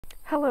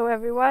Hello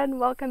everyone,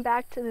 welcome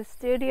back to the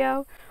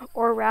studio,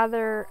 or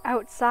rather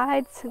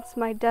outside, since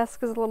my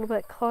desk is a little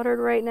bit cluttered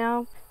right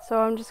now, so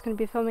I'm just going to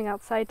be filming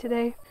outside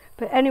today.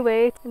 But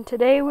anyway, and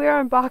today we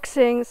are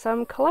unboxing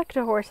some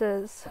Collecta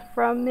horses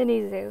from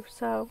Mini Zoo,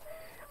 so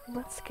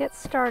let's get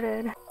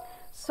started.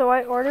 So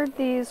I ordered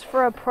these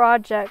for a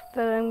project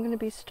that I'm going to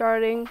be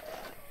starting.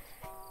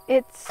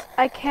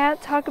 I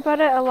can't talk about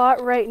it a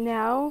lot right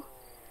now,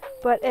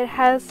 but it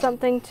has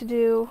something to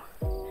do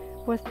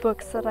with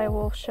books that I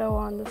will show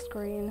on the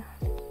screen.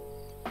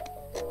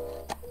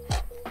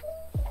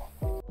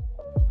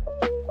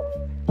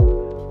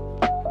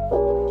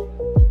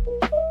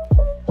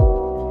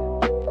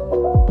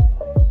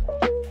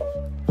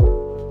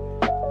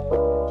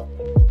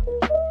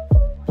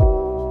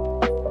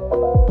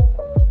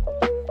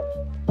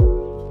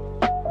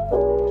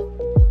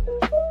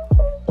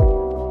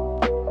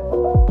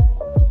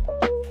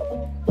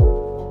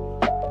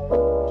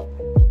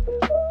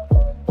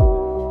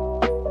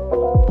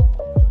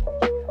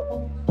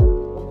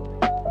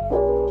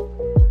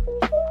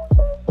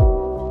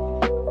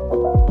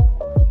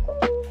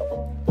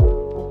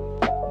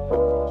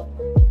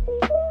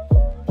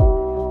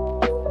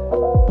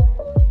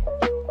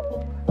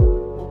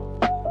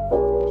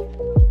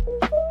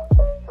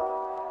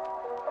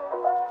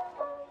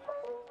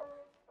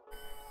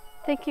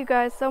 Thank you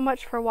guys so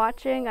much for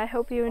watching. I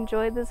hope you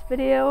enjoyed this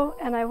video,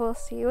 and I will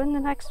see you in the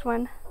next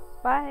one.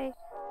 Bye!